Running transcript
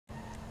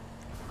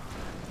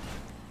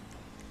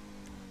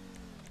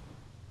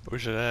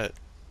Where's it at?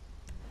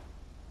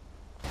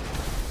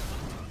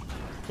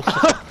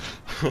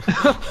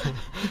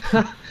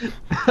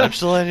 I'm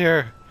still in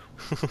here.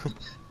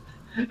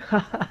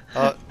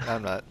 Oh,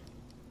 I'm not.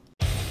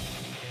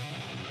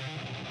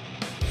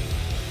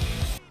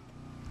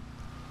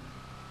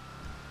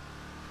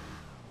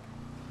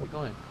 We're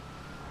going.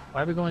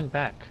 Why are we going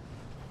back?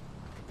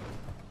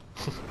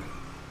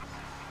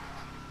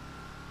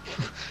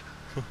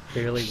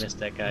 Barely missed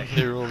that guy.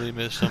 Barely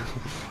missed him.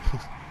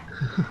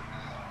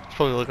 He's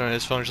probably looking at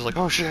his phone just like,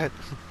 oh shit!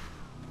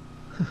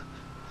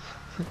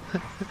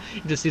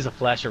 He just sees a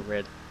flash of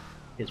red.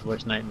 His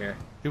worst nightmare.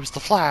 It was the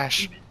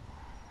Flash!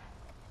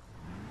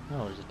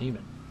 Oh, it was a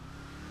demon.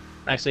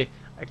 Actually,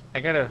 I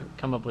gotta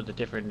come up with a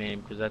different name,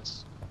 because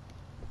that's...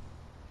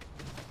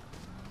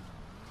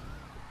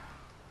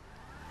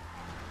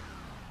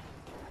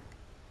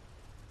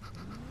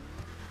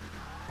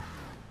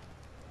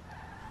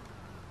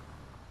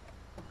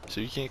 So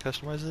you can't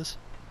customize this?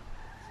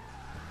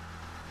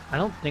 I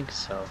don't think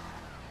so.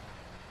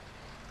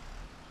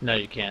 No,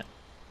 you can't.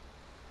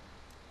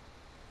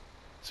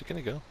 Is it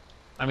gonna go?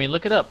 I mean,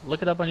 look it up.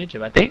 Look it up on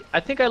YouTube. I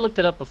think I looked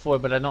it up before,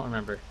 but I don't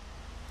remember.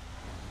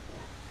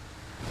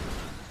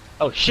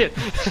 Oh shit!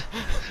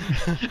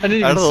 I didn't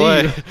even see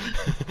you.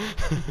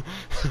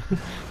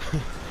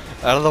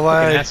 Out of the Fucking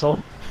way! asshole.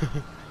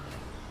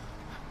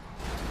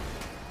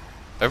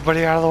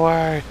 Everybody out of the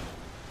way!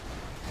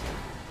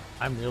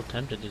 I'm real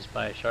tempted to just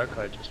buy a shark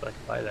card just so I can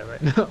buy that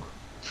right now.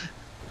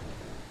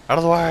 Out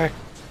of the way!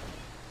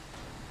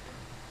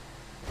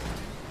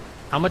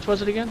 How much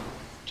was it again?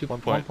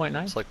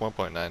 1.9? It's 1.9? like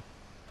 1.9.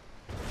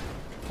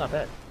 Not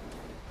bad.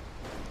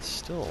 It's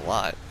still a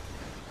lot.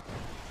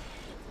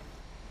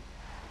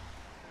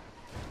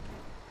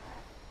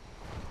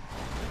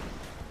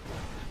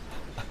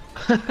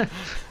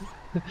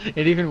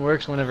 It even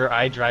works whenever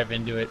I drive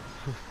into it.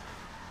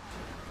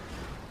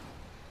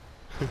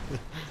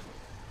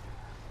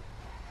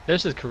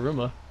 There's his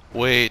Karuma.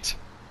 Wait!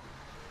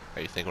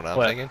 Are you thinking what I'm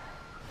What? thinking?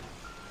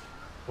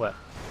 What?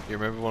 You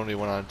remember when we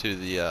went on to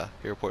the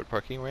airport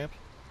parking ramp?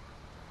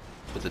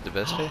 With the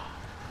Deveste?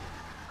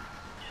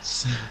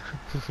 Yes.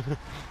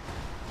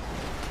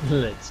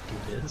 Let's do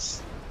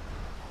this.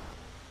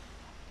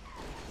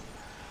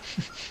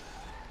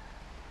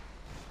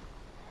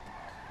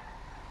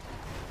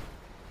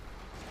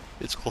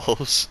 It's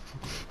close.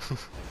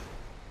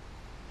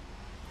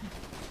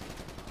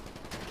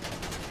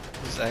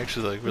 It's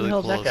actually like really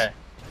Who the hell's close. that guy?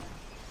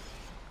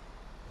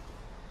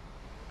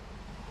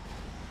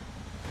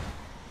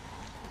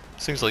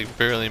 This thing's like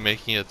barely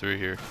making it through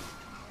here.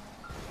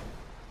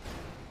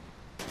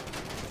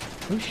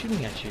 Who's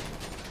shooting at you?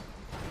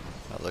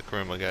 The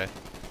Karuma guy.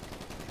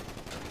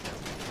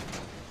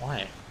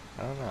 Why?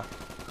 I don't know.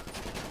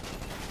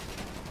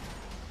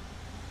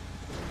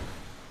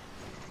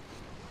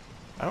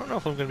 I don't know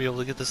if I'm gonna be able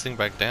to get this thing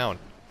back down.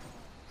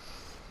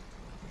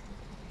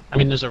 I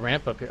mean, there's a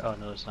ramp up here. Oh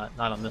no, it's not.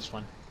 Not on this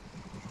one.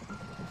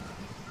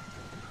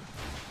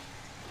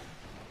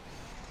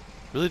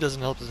 Really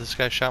doesn't help that this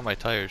guy shot my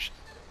tires.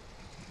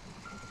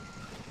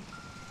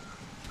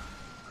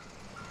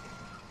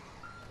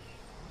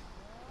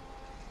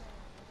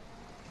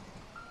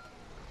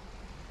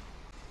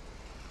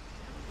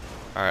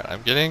 Alright,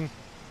 I'm getting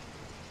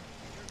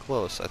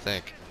close, I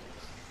think.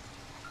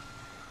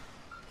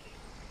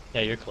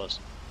 Yeah, you're close.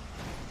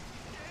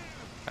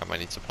 I might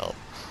need some help.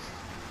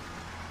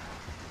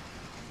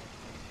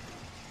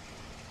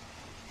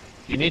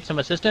 You need some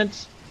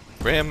assistance?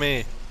 Ram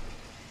me!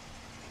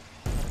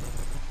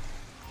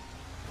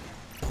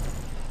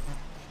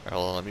 Alright,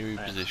 hold on, let me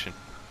reposition.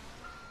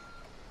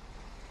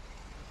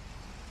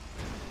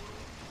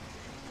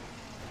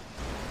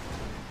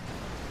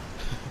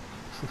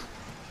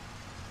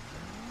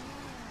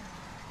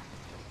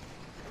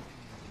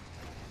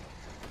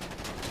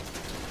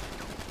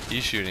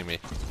 He's shooting me.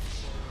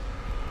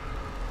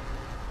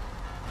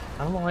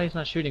 I don't know why he's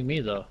not shooting me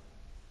though.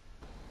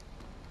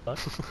 Fuck.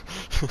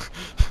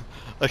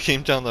 I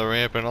came down the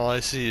ramp and all I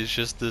see is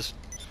just this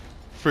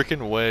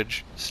freaking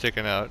wedge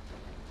sticking out.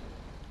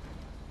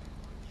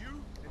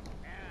 You and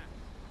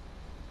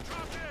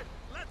drop it.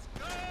 Let's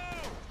go.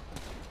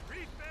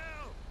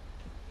 Refill.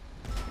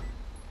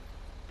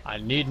 I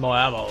need more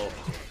ammo.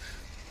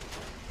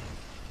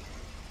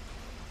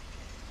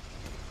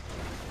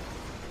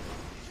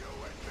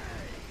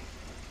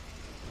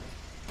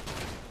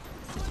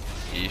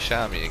 He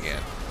shot me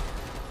again.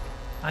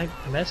 I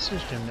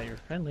messaged him that you're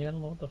friendly. I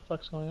don't know what the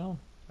fuck's going on.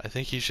 I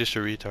think he's just a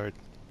retard.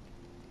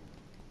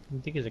 I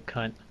think he's a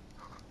cunt.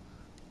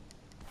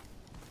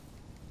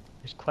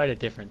 There's quite a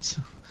difference.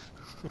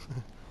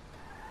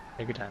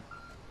 Take your time.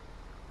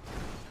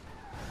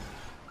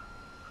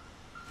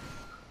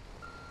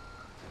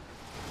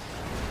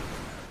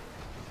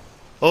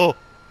 Oh!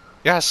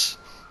 Yes!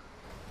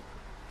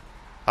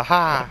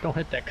 Aha! Don't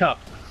hit that cup.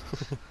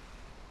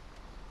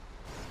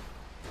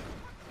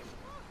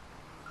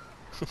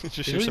 Just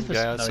Did shoot we some just-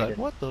 guy no, he outside. didn't.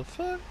 What the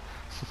fuck?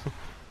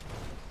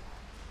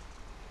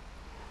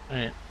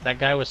 Alright, that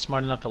guy was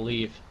smart enough to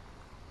leave.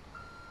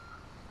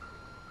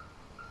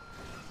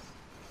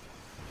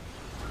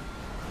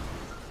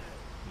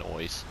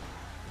 Noise.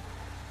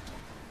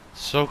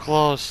 So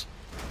close.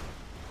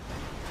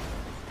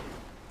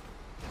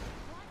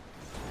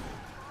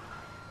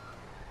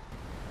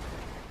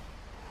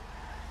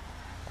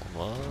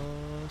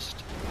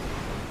 Almost.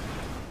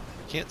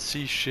 I can't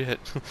see shit.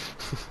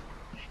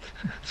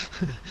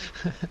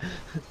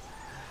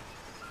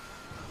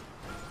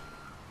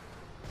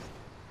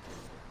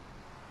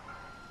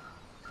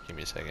 Give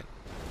me a second.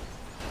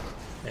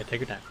 Yeah,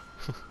 take your time.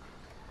 Just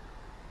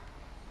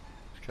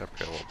gotta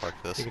parallel park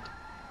this. Take it.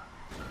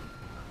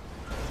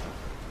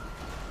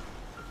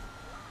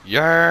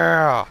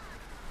 Yeah!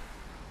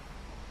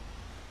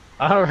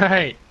 All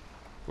right.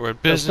 We're in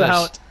business.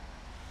 About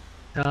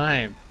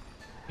time.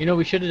 You know,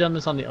 we should have done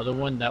this on the other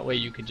one. That way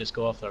you could just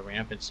go off the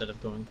ramp instead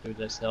of going through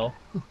this hill.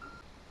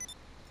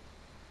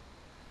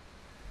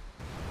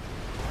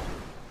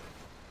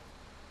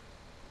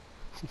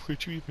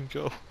 Where'd you even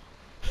go?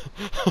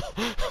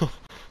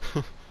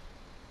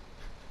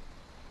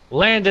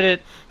 Landed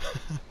it.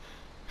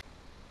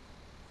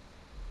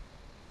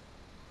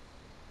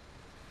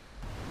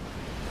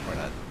 Or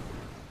not.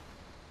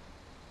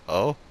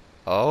 Oh?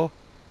 Oh?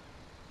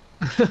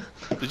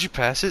 Did you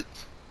pass it?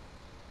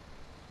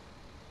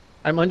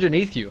 I'm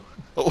underneath you.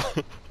 Oh.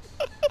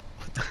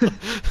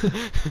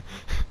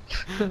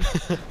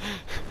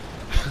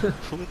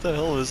 What the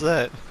hell was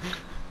that?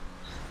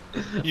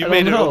 You I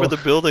made it don't over know. the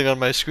building on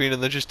my screen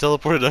and then just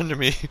teleported under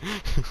me.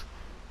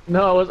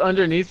 No, I was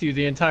underneath you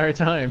the entire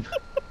time.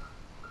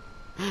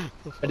 I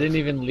didn't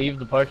even leave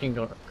the parking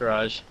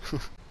garage.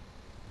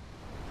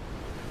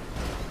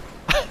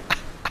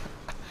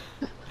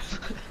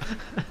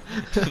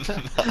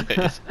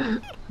 Nice.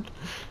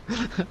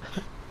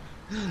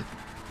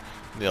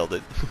 Nailed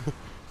it.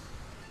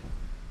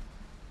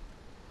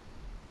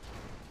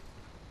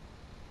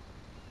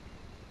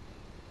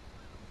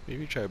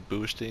 Maybe try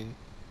boosting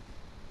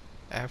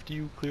after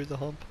you clear the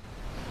hump.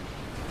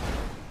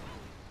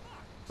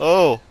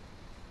 Oh!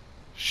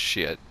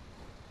 Shit.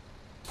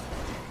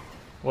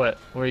 What?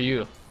 Where are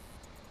you?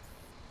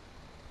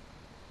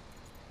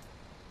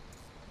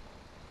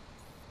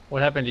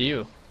 What happened to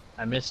you?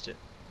 I missed it.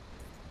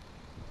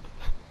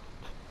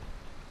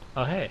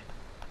 Oh, hey.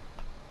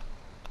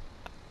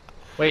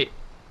 Wait.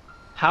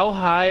 How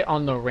high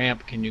on the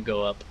ramp can you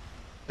go up?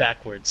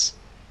 Backwards.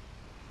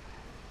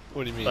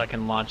 What do you mean? So I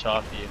can launch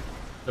off you.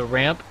 The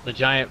ramp, the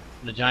giant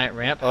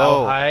ramp,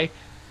 Oh. how high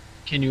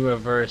can you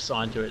reverse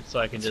onto it so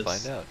I can Let's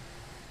just... find out.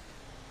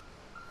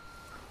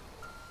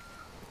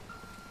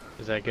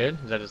 Is that good?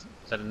 Is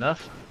that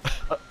enough?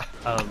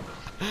 Are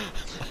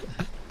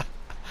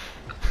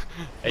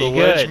The you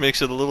wedge good?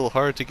 makes it a little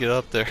hard to get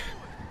up there.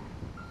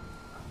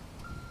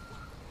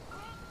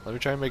 Let me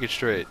try and make it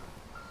straight.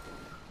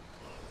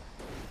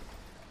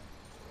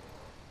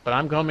 But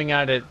I'm coming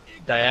at it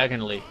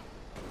diagonally.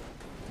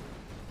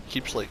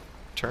 Keeps like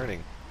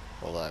turning.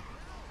 Hold on.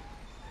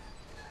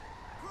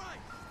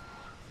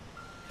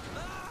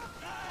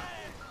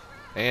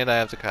 And I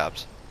have the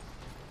cops.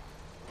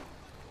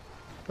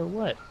 For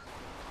what?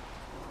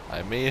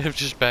 I may have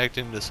just backed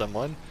into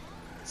someone.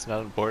 It's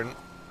not important.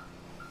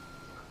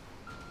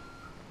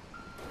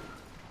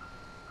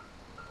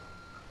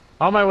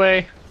 On my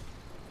way.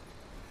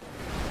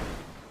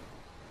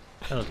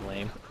 That was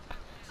lame.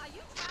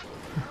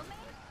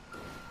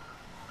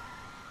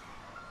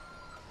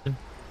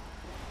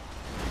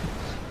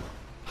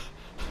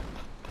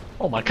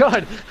 Oh my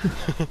god!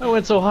 I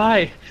went so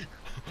high!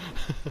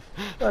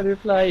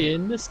 Butterfly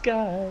in the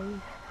sky.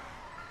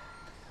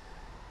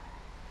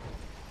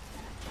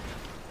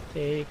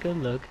 Take a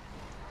look.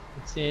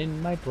 It's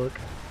in my book.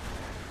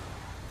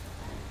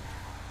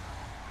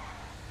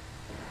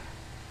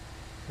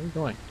 Where are you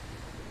going?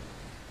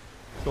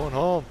 Going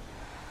home.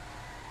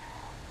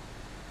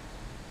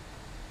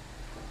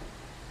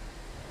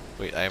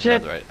 Wait, I have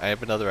Shit. I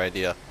have another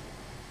idea.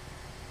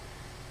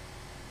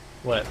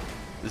 What?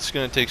 This is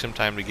gonna take some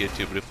time to get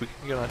to, but if we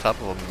can get on top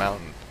of a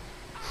mountain.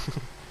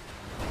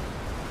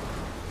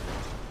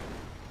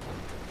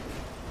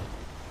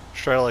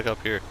 Let's try to like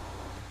up here.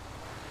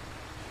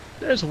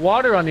 There's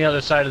water on the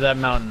other side of that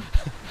mountain.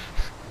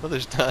 No,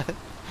 there's not.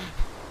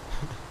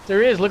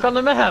 There is, look on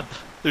the map!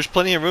 There's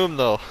plenty of room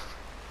though.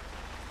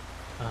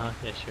 Uh-huh,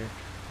 yeah, sure.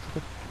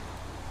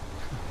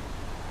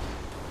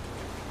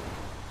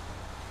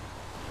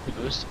 Need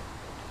a boost?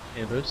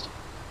 Need a boost?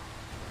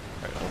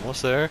 Alright,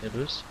 almost there. Need a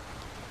boost?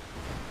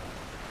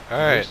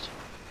 Alright.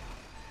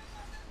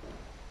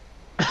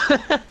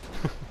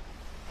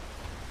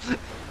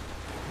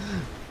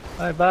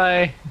 Bye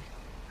bye.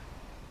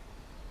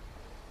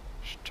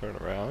 Just turn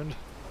around.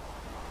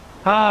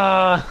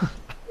 Ah!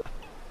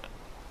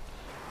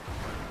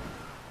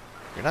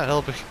 You're not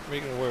helping, you're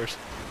making it worse.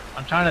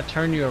 I'm trying to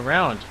turn you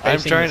around. I'm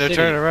facing trying the to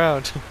city. turn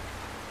around.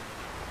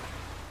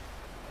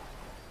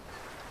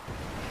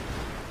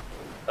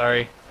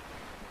 Sorry.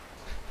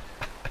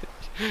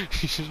 You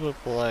just went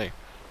flying.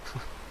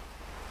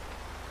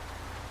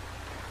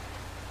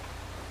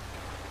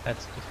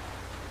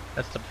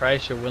 That's the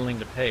price you're willing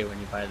to pay when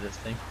you buy this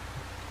thing.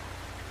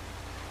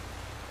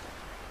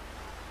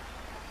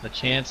 The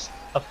chance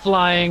of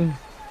flying.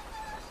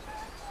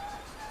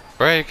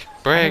 Brake!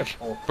 Brake!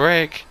 Oh.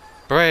 Brake!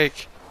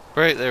 Brake!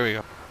 Brake! There we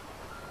go.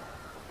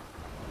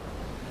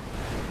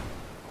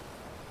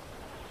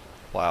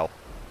 Wow.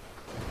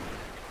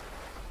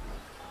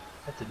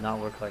 That did not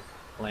work like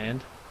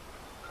planned.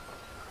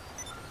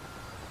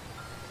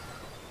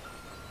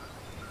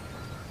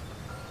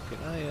 Can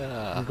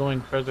I, I'm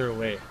going further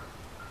away.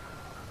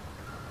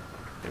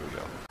 There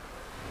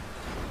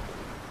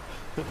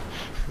we go.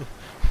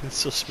 It's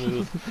so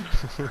smooth.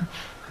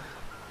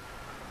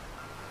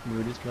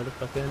 Smoothest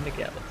motherfucker in the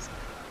galaxy.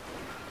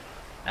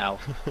 Ow.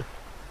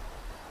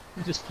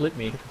 You just flipped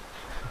me.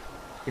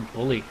 You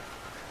bully.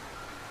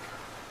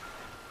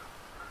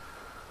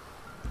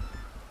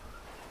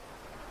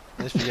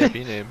 Nice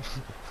VIP name.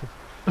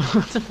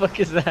 What the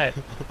fuck is that?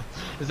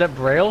 Is that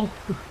Braille?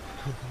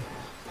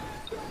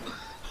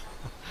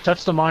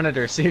 Touch the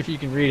monitor, see if you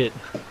can read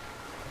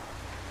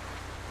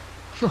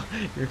it.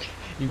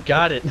 You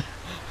got it.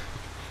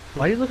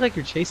 Why do you look like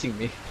you're chasing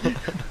me?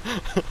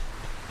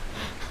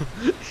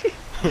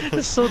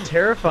 It's so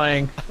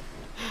terrifying.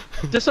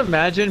 Just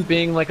imagine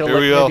being like a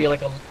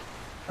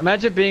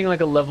imagine being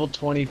like a level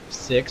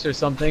 26 or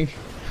something,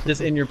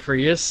 just in your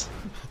Prius.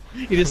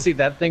 You just see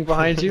that thing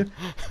behind you.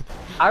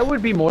 I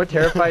would be more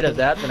terrified of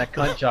that than a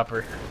cunt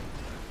chopper.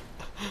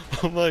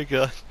 Oh my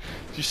god.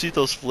 Did you see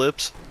those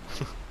flips?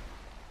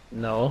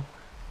 No.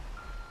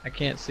 I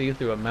can't see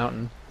through a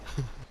mountain.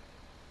 Give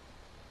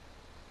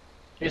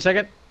me a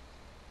second.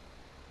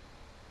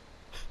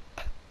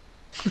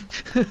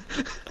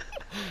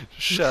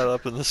 Shot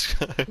up in the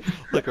sky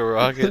like a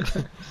rocket.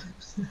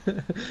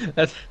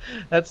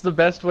 That's the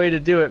best way to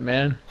do it,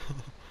 man.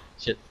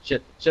 Shit,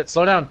 shit, shit,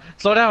 slow down,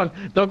 slow down!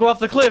 Don't go off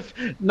the cliff!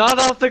 Not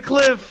off the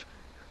cliff!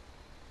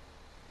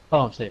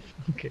 Oh, I'm safe.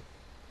 Okay.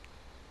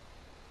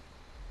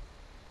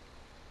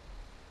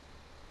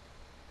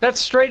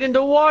 That's straight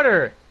into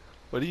water!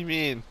 What do you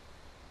mean?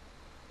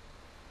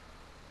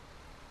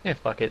 Yeah,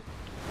 fuck it.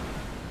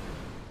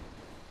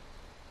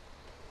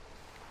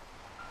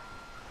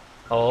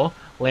 Oh,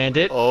 land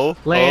it. Oh,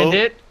 Land oh.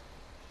 it.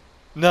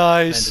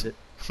 Nice. Landed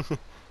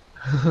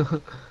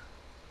it.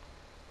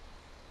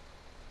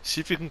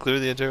 See if you can clear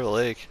the entire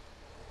lake.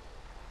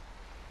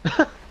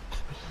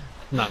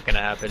 Not gonna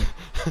happen.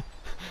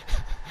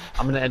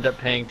 I'm gonna end up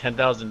paying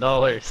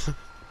 $10,000.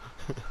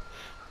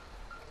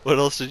 What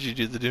else did you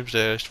do the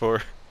Doomsday Ash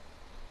for?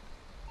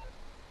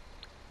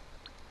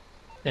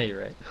 Yeah,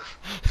 you're right.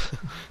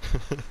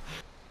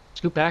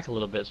 Scoot back a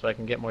little bit so I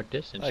can get more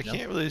distance. I you know?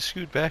 can't really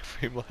scoot back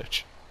very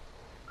much.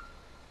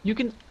 You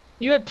can.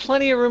 You had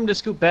plenty of room to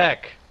scoot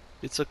back.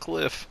 It's a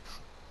cliff.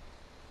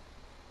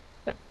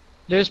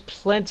 There's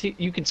plenty.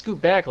 You can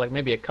scoot back like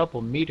maybe a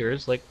couple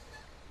meters. Like,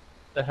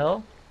 the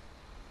hell?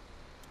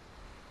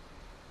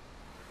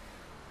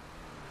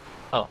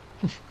 Oh.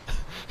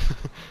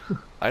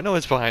 I know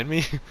it's behind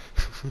me.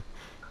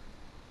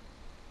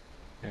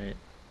 Alright.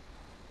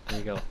 There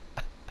you go.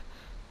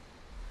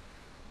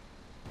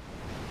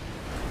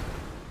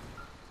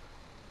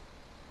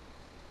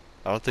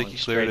 I don't think Going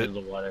you cleared straight it.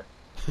 into the water.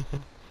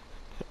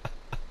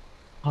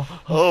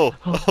 Oh,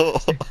 oh,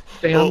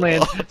 Stay on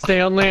land.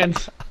 Stay on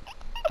land.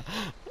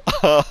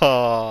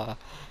 oh.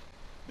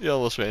 You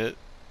almost made it.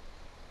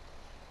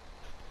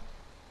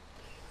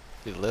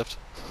 Did you lift?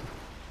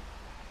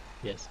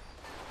 Yes.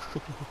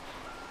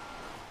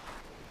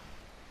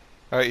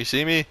 Alright, you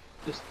see me?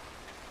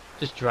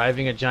 Just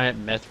driving a giant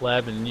meth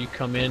lab and then you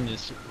come in and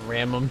just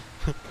ram them.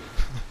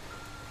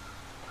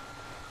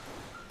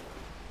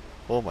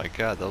 Oh my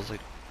god, that was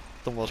like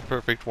the most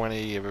perfect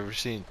 180 I've ever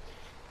seen.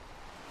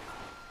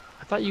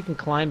 I thought you can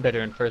climb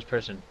better in first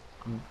person.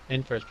 I'm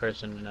in first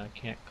person and I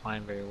can't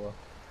climb very well.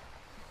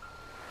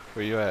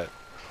 Where you at?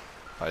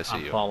 I see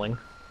I'm you. falling.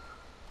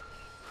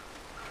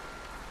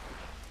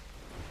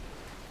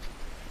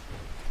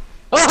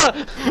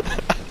 Ah!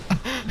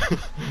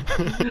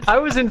 I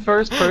was in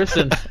first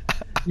person.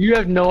 You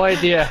have no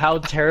idea how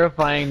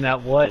terrifying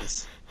that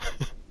was.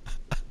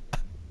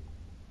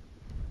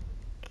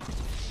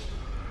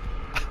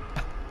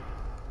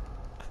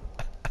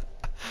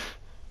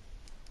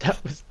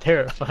 That was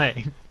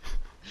terrifying.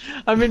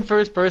 I'm in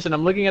first person,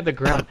 I'm looking at the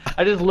ground.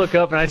 I just look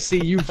up and I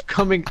see you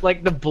coming,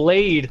 like the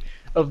blade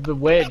of the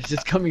wedge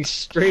just coming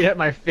straight at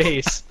my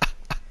face.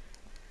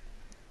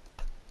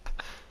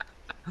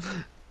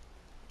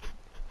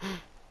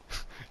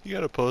 You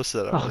gotta post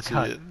that, I wanna see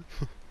God. it.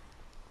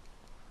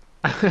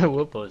 I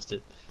will post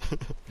it.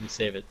 And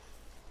save it.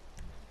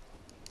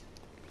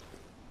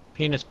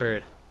 Penis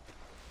bird.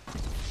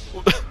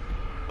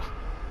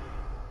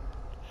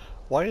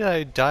 Why did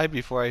I die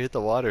before I hit the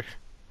water?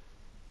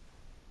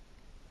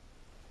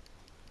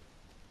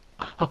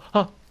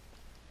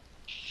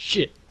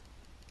 Shit.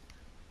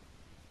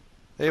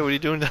 Hey, what are you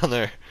doing down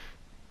there?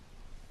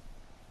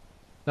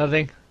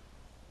 Nothing.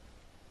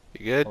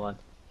 You good? Hold on.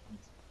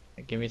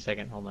 Give me a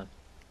second, hold on.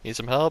 Need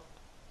some help?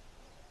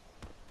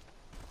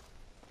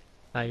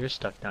 Ah, you're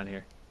stuck down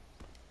here.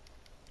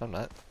 I'm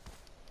not.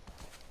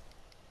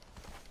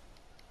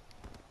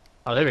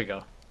 Oh, there we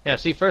go. Yeah,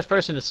 see, first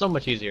person is so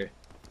much easier.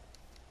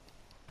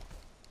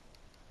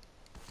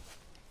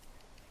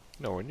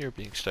 No, we're when you're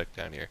being stuck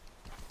down here.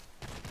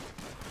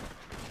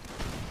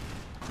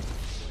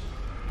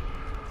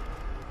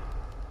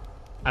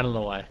 I don't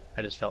know why.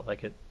 I just felt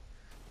like it.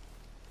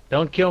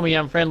 Don't kill me,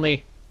 I'm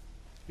friendly.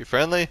 You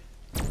friendly?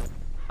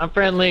 I'm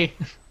friendly.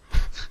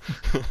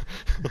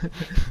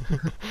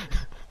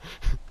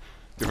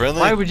 You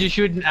friendly? Why would you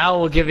shoot an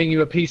owl giving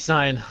you a peace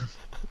sign?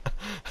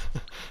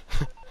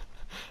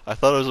 I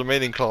thought it was a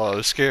mating call. I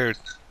was scared.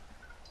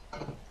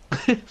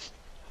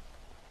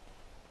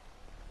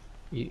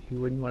 You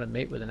wouldn't want to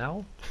mate with an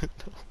owl? No.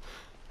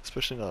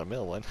 Especially not a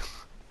male one.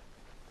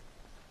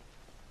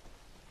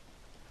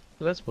 What's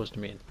that supposed to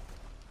mean?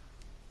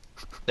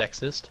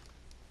 Sexist.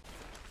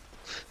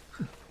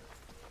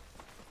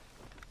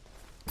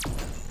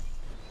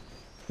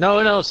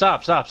 No,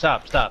 stop. Alright,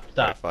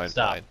 fine,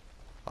 Stop.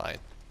 fine.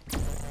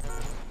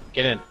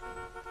 Get in.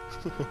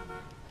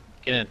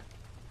 Get in.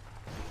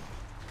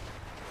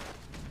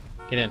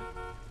 Get in.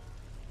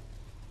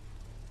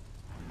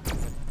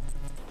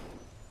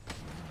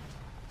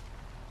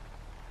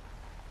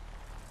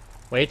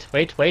 Wait.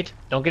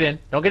 Don't get in.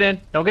 Don't get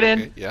in.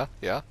 Okay, yeah.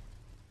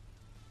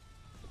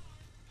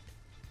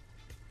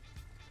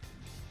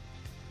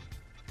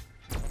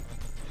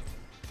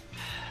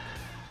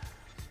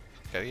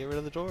 Gotta get rid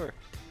of the door.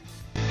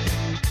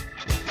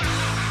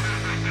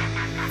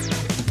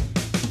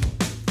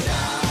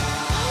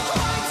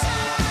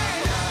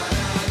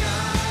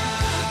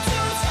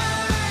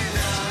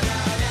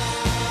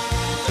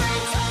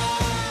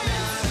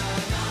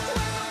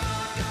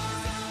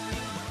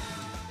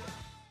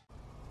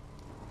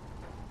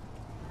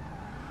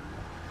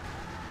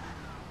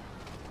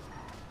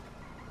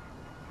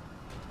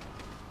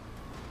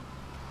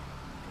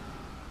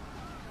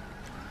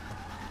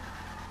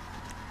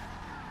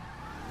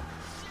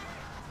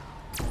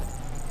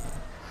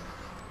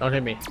 Don't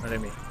hit me. Don't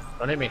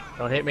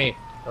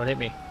hit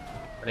me.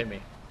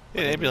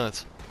 Hey,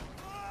 ambulance.